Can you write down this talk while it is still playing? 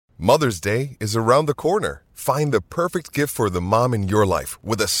Mother's Day is around the corner. Find the perfect gift for the mom in your life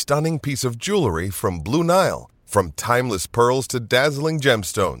with a stunning piece of jewelry from Blue Nile. From timeless pearls to dazzling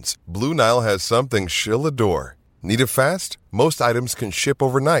gemstones, Blue Nile has something she'll adore. Need it fast? Most items can ship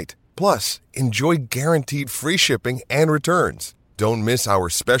overnight. Plus, enjoy guaranteed free shipping and returns. Don't miss our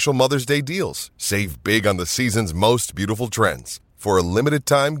special Mother's Day deals. Save big on the season's most beautiful trends. For a limited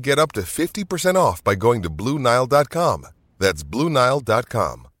time, get up to 50% off by going to BlueNile.com. That's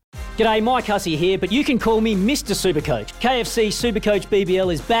BlueNile.com. G'day, Mike Hussey here, but you can call me Mr. Supercoach. KFC Supercoach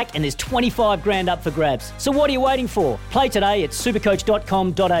BBL is back and there's 25 grand up for grabs. So what are you waiting for? Play today at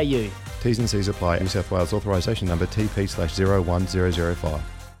supercoach.com.au. T's and C's apply. New South Wales authorisation number TP/01005.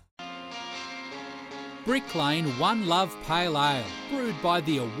 Brick Lane One Love Pale Ale, brewed by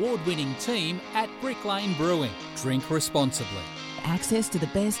the award-winning team at Brick Lane Brewing. Drink responsibly. Access to the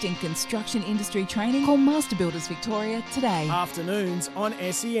best in construction industry training? Call Master Builders Victoria today. Afternoons on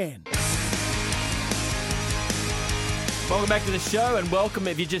SEN. Welcome back to the show and welcome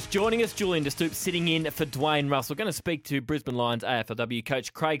if you're just joining us. Julian De Stoop sitting in for Dwayne Russell. We're going to speak to Brisbane Lions AFLW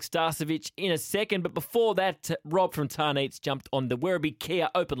coach Craig Starcevich in a second. But before that, Rob from Tarneets jumped on the Werribee Kia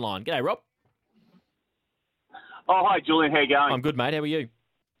open line. G'day, Rob. Oh, hi, Julian. How you going? I'm good, mate. How are you?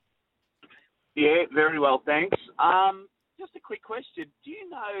 Yeah, very well, thanks. Just a quick question. Do you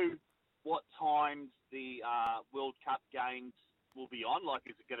know what times the World Cup games will be on? Like,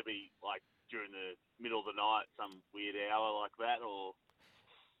 is it going to be, like, during the middle of the night, some weird hour like that, or...?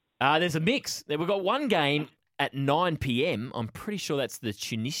 There's a mix. We've got one game at 9 p.m. I'm pretty sure that's the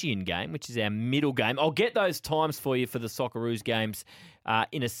Tunisian game, which is our middle game. I'll get those times for you for the Socceroos games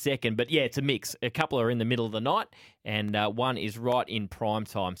in a second. But, yeah, it's a mix. A couple are in the middle of the night and one is right in prime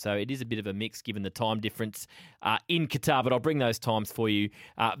time. So it is a bit of a mix given the time difference in Qatar. But I'll bring those times for you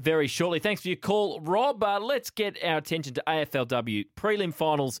very shortly. Thanks for your call, Rob. Let's get our attention to AFLW prelim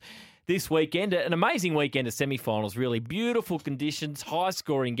finals this weekend. An amazing weekend of semi-finals, really. Beautiful conditions,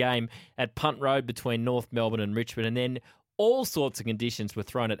 high-scoring game at Punt Road between North Melbourne and Richmond, and then all sorts of conditions were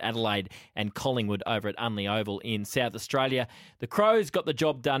thrown at Adelaide and Collingwood over at Unley Oval in South Australia. The Crows got the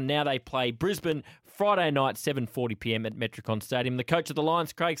job done. Now they play Brisbane Friday night, 7:40 p.m. at Metricon Stadium. The coach of the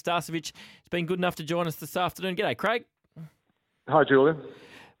Lions, Craig Starcevich, has been good enough to join us this afternoon. G'day, Craig. Hi, Julian.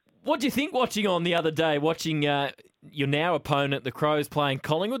 What do you think watching on the other day, watching your now opponent, the Crows, playing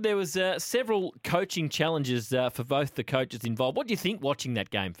Collingwood? There was several coaching challenges for both the coaches involved. What do you think watching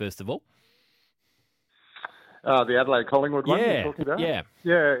that game, first of all? The Adelaide Collingwood one you're talking about? Yeah.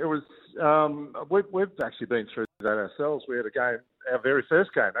 Yeah, it was... we've actually been through that ourselves. We had a game, our very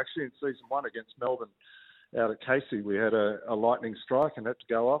first game, actually, in Season 1 against Melbourne out at Casey. We had a lightning strike and had to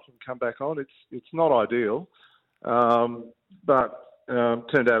go off and come back on. It's not ideal, but...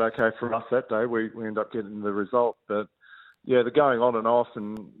 turned out okay for us that day. We ended up getting the result. But, yeah, the going on and off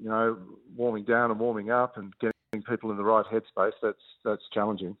and, you know, warming down and warming up and getting people in the right headspace, that's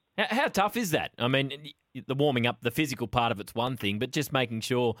challenging. How tough is that? I mean, the warming up, the physical part of it's one thing, but just making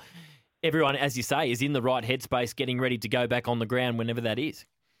sure everyone, as you say, is in the right headspace, getting ready to go back on the ground whenever that is.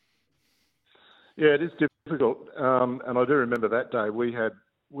 Yeah, it is difficult. And I do remember that day we had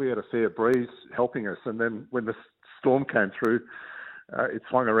a fair breeze helping us. And then when the storm came through, it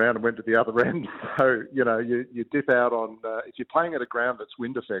swung around and went to the other end. So, you know, you dip out on... if you're playing at a ground that's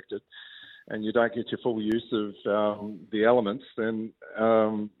wind affected and you don't get your full use of the elements, then,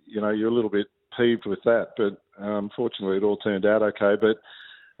 you know, you're a little bit peeved with that. But fortunately, it all turned out okay. But,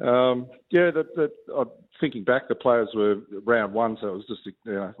 thinking back, the players were round one, so it was just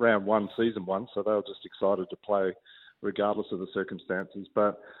round one, season one, so they were just excited to play regardless of the circumstances.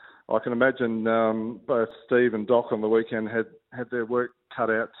 But I can imagine both Steve and Doc on the weekend had their work cut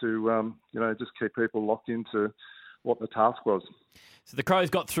out to, just keep people locked into what the task was. So the Crows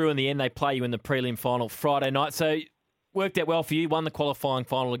got through in the end. They play you in the prelim final Friday night. So worked out well for you. Won the qualifying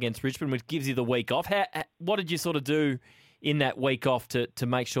final against Richmond, which gives you the week off. What did you sort of do in that week off to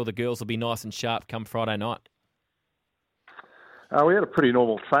make sure the girls will be nice and sharp come Friday night? We had a pretty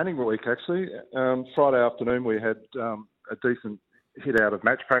normal training week, actually. Friday afternoon we had a decent hit out of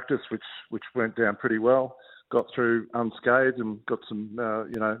match practice, which went down pretty well. Got through unscathed and got some,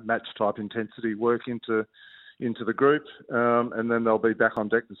 match type intensity work into the group, and then they'll be back on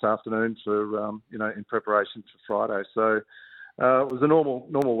deck this afternoon for, in preparation for Friday. So it was a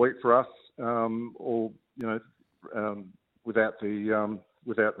normal week for us, without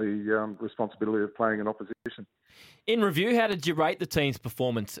the responsibility of playing in opposition. In review, how did you rate the team's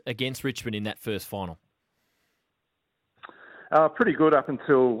performance against Richmond in that first final? Pretty good up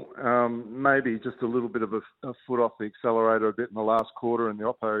until maybe just a little bit of a foot off the accelerator a bit in the last quarter, and the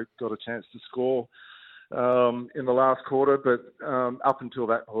Oppo got a chance to score in the last quarter, but up until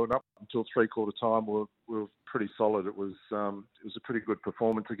that point, up until three-quarter time, we were pretty solid. It was a pretty good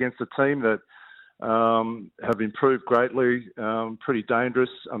performance against a team that have improved greatly, pretty dangerous.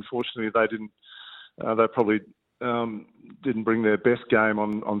 Unfortunately, they probably didn't bring their best game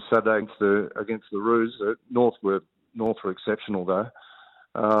on Saturday against the Roos. North were exceptional though.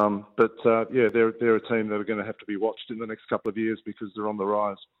 They're a team that are going to have to be watched in the next couple of years because they're on the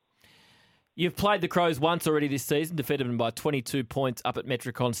rise. You've played the Crows once already this season, defeated them by 22 points up at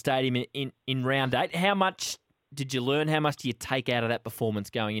Metricon Stadium in round 8. How much did you learn? How much do you take out of that performance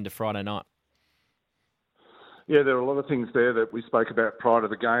going into Friday night? Yeah, there are a lot of things there that we spoke about prior to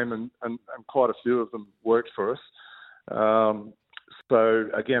the game, and quite a few of them worked for us. So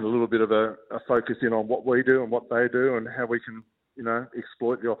again, a little bit of a focus in on what we do and what they do, and how we can,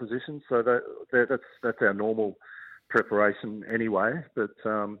 exploit the opposition. So that's our normal preparation anyway. But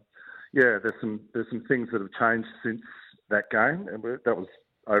there's some things that have changed since that game, and that was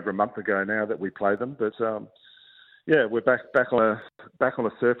over a month ago now that we played them. But we're back on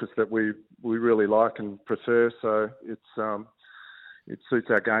a surface that we really like and prefer. So it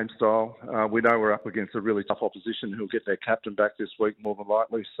suits our game style. We know we're up against a really tough opposition who'll get their captain back this week more than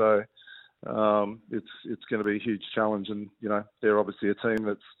likely. So it's going to be a huge challenge, and they're obviously a team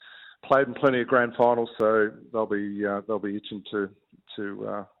that's played in plenty of grand finals, so they'll be itching to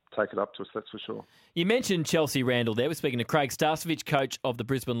take it up to us, that's for sure. You mentioned Chelsea Randall there. We're speaking to Craig Starcevich, coach of the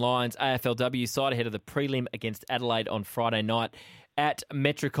Brisbane Lions AFLW side, ahead of the prelim against Adelaide on Friday night at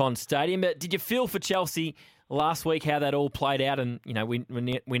Metricon Stadium. Did you feel for Chelsea last week how that all played out? And,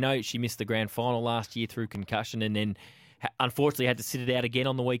 we know she missed the grand final last year through concussion and then unfortunately had to sit it out again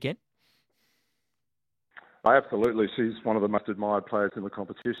on the weekend. Absolutely. She's one of the most admired players in the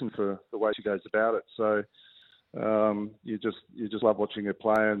competition for the way she goes about it. So you just love watching her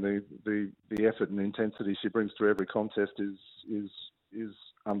play, and the effort and intensity she brings to every contest is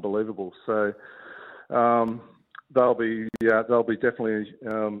unbelievable. So they'll be definitely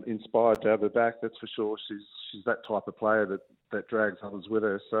inspired to have her back. That's for sure. She's that type of player that drags others with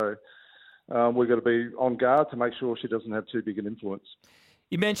her. So we've got to be on guard to make sure she doesn't have too big an influence.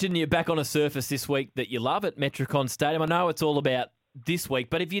 You mentioned you're back on a surface this week that you love at Metricon Stadium. I know it's all about this week,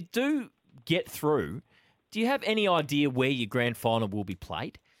 but if you do get through, do you have any idea where your grand final will be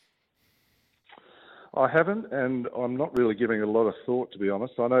played? I haven't, and I'm not really giving a lot of thought, to be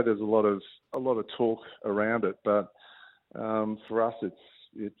honest. I know there's a lot of talk around it, but for us,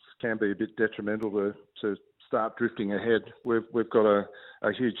 it can be a bit detrimental to start drifting ahead. We've got a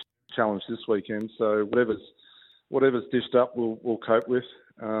huge challenge this weekend, so whatever's dished up, we'll cope with.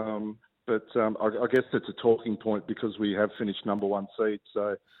 But I guess it's a talking point because we have finished number one seed,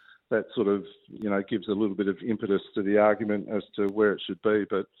 so that sort of gives a little bit of impetus to the argument as to where it should be.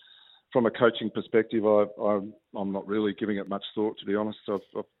 But from a coaching perspective, I'm not really giving it much thought, to be honest.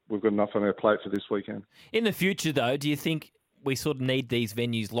 We've got enough on our plate for this weekend. In the future, though, do you think we sort of need these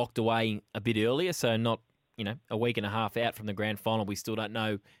venues locked away a bit earlier, so not a week and a half out from the grand final, we still don't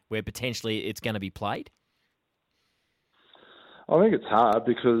know where potentially it's going to be played? I think it's hard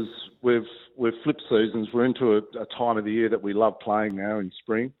because we've flipped seasons. We're into a time of the year that we love playing now in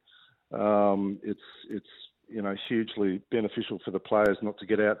spring. It's hugely beneficial for the players not to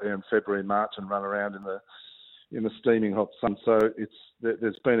get out there in February and March and run around in the steaming hot sun. So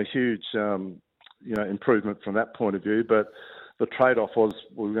there's been a huge improvement from that point of view. But the trade-off was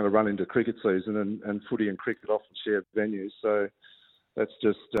we were going to run into cricket season, and footy and cricket often share venues. So that's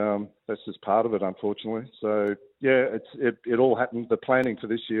just part of it, unfortunately. So yeah, it all happened. The planning for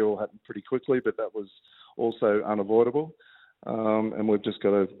this year all happened pretty quickly, but that was also unavoidable. And we've just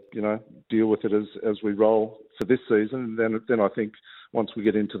got to deal with it as we roll for this season. And then I think once we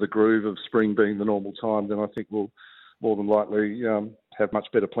get into the groove of spring being the normal time, then I think we'll more than likely have much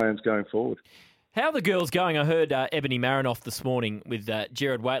better plans going forward. How are the girls going? I heard Ebony Marinoff this morning with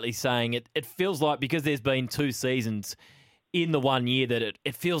Gerard Whateley saying it feels like because there's been 2 seasons in the 1 year that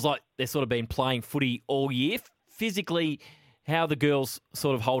it feels like they've sort of been playing footy all year. Physically, how are the girls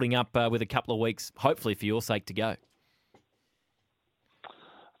sort of holding up with a couple of weeks, hopefully for your sake, to go? I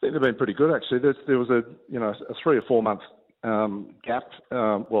think they've been pretty good, actually. There was a 3 or 4 month gap.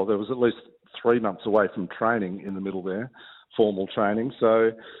 There was at least 3 months away from training in the middle there, formal training.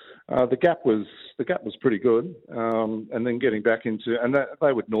 So the gap was pretty good. And then getting back into, and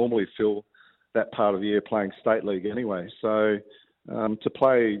they would normally fill that part of the year playing state league anyway. So to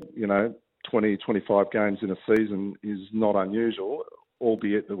play 20, 25 games in a season is not unusual,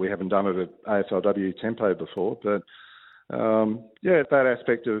 albeit that we haven't done it at AFLW tempo before. But that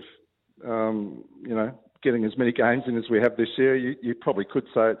aspect of getting as many games in as we have this year, you probably could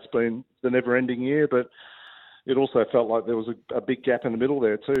say it's been the never-ending year, but it also felt like there was a big gap in the middle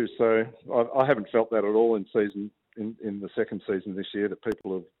there too. So I haven't felt that at all in the second season this year, that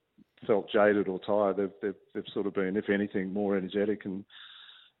people have felt jaded or tired. They've sort of been, if anything, more energetic, and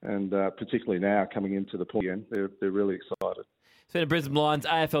particularly now coming into the point again, they're really excited. Speaking of Brisbane Lions,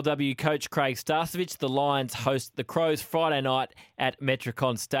 AFLW coach Craig Starcevich, the Lions host the Crows Friday night at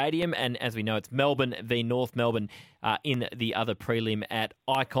Metricon Stadium, and as we know, it's Melbourne v North Melbourne in the other prelim at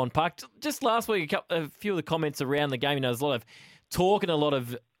Icon Park. Just last week, a few of the comments around the game, there's a lot of talk and a lot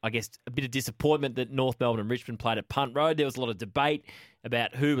of, I guess, a bit of disappointment that North Melbourne and Richmond played at Punt Road. There was a lot of debate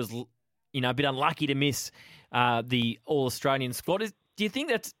about who was, a bit unlucky to miss the All-Australian squad. Do you think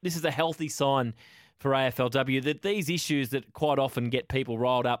that this is a healthy sign for AFLW, that these issues that quite often get people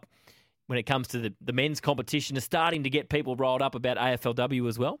riled up when it comes to the men's competition are starting to get people riled up about AFLW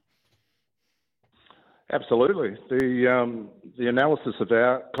as well? Absolutely. The analysis of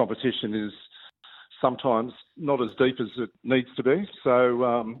our competition is sometimes not as deep as it needs to be.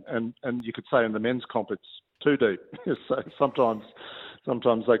 So, and you could say in the men's comp it's too deep. So sometimes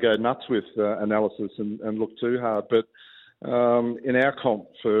they go nuts with analysis and look too hard. But in our comp,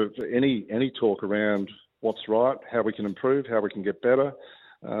 for any talk around what's right, how we can improve, how we can get better,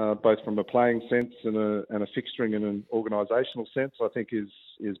 both from a playing sense and a fixturing and an organisational sense, I think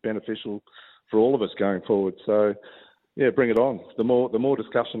is beneficial for all of us going forward. So, yeah, bring it on. The more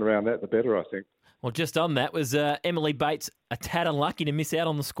discussion around that, the better, I think. Well, just on that, was Emily Bates a tad unlucky to miss out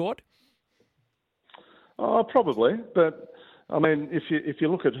on the squad? Oh, probably, but I mean, if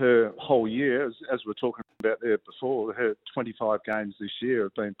you look at her whole year, as we were talking about there before, her 25 games this year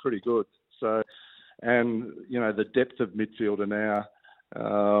have been pretty good. So, and the depth of midfielder now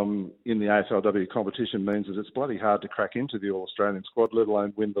in the AFLW competition means that it's bloody hard to crack into the All-Australian squad, let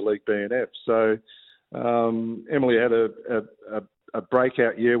alone win the league B&F. So, Emily had a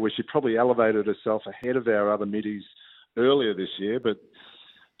breakout year where she probably elevated herself ahead of our other middies earlier this year. But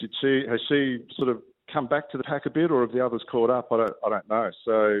has she sort of come back to the pack a bit, or have the others caught up? I don't know.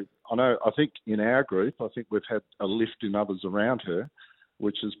 So I think in our group, we've had a lift in others around her,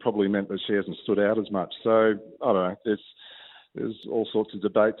 which has probably meant that she hasn't stood out as much. So I don't know. There's all sorts of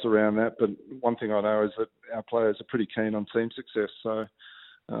debates around that, but one thing I know is that our players are pretty keen on team success. So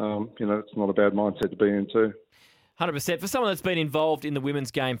it's not a bad mindset to be in too. 100%. For someone that's been involved in the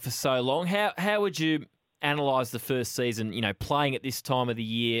women's game for so long, how would you analyse the first season, playing at this time of the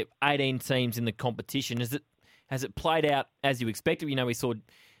year, 18 teams in the competition? Has it played out as you expected? We saw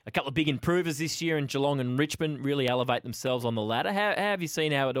a couple of big improvers this year in Geelong and Richmond really elevate themselves on the ladder. How have you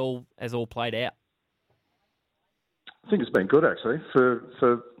seen how it all has played out? I think it's been good, actually. For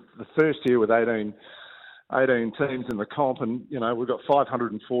the first year with 18 teams in the comp, and, we've got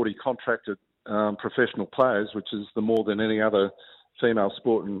 540 contracted professional players, which is more than any other female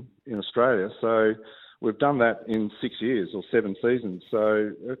sport in Australia. So we've done that in 6 years or 7 seasons.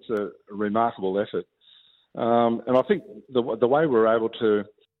 So it's a remarkable effort. And I think the way we're able to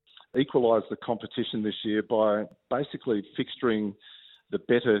equalise the competition this year by basically fixturing the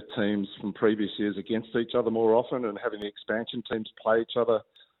better teams from previous years against each other more often and having the expansion teams play each other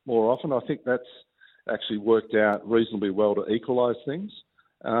more often, I think that's actually worked out reasonably well to equalise things.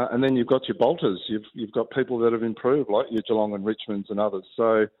 And then you've got your bolters. You've got people that have improved, like your Geelong and Richmonds and others.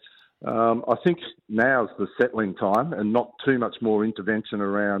 So I think now's the settling time and not too much more intervention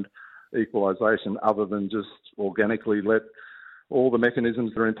around equalisation other than just organically let all the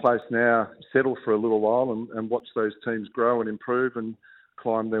mechanisms that are in place now settle for a little while and watch those teams grow and improve and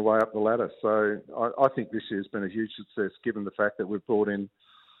climb their way up the ladder. So I think this year's been a huge success given the fact that we've brought in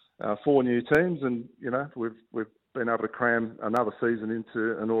 4 new teams and, we've been able to cram another season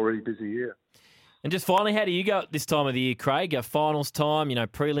into an already busy year. And just finally, how do you go at this time of the year, Craig? Finals time,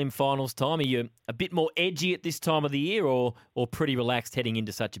 prelim finals time. Are you a bit more edgy at this time of the year or pretty relaxed heading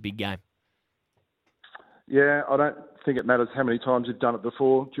into such a big game? Yeah, I don't think it matters how many times you've done it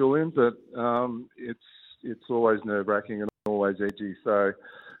before, Julian, but it's always nerve-wracking and always edgy. So,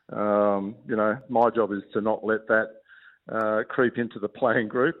 my job is to not let that creep into the playing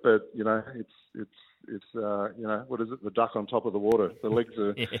group, but, it's what is it? The duck on top of the water. The legs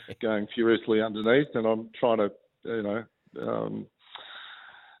are going furiously underneath, and I'm trying to,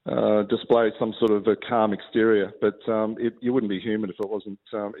 display some sort of a calm exterior. But you wouldn't be human if it wasn't.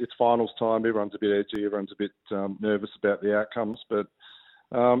 It's finals time. Everyone's a bit edgy. Everyone's a bit nervous about the outcomes. But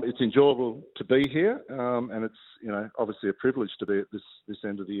it's enjoyable to be here, and it's obviously a privilege to be at this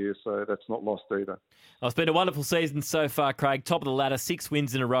end of the year. So that's not lost either. Well, it's been a wonderful season so far, Craig. Top of the ladder, 6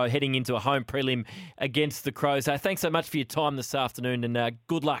 wins in a row, heading into a home prelim against the Crows. So thanks so much for your time this afternoon, and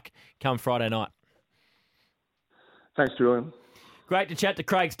good luck come Friday night. Thanks, Julian. Great to chat to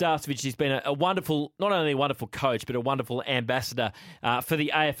Craig Starcevich. He's been a wonderful, not only a wonderful coach, but a wonderful ambassador for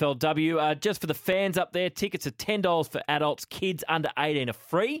the AFLW. Just for the fans up there, tickets are $10 for adults. Kids under 18 are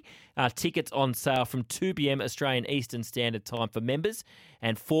free. Tickets on sale from 2 p.m. Australian Eastern Standard Time for members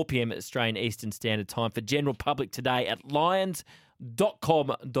and 4 p.m. Australian Eastern Standard Time for general public today at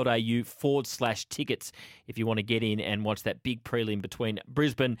lions.com.au/tickets if you want to get in and watch that big prelim between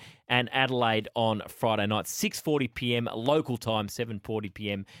Brisbane and Adelaide on Friday night. 6:40 p.m. local time, 7:40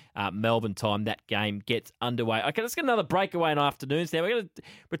 p.m. Melbourne time. That game gets underway. Okay, let's get another breakaway in afternoons now. We're going to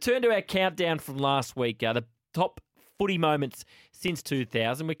return to our countdown from last week. The top footy moments since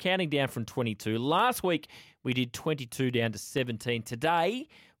 2000. We're counting down from 22. Last week, we did 22 down to 17. Today,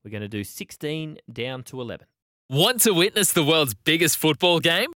 we're going to do 16 down to 11. Want to witness the world's biggest football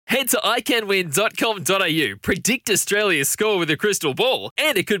game? Head to iCanWin.com.au, predict Australia's score with a crystal ball,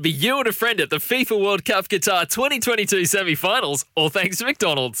 and it could be you and a friend at the FIFA World Cup Qatar 2022 semi-finals, all thanks to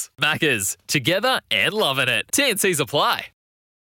McDonald's. Maccas, together and loving it. TNCs apply.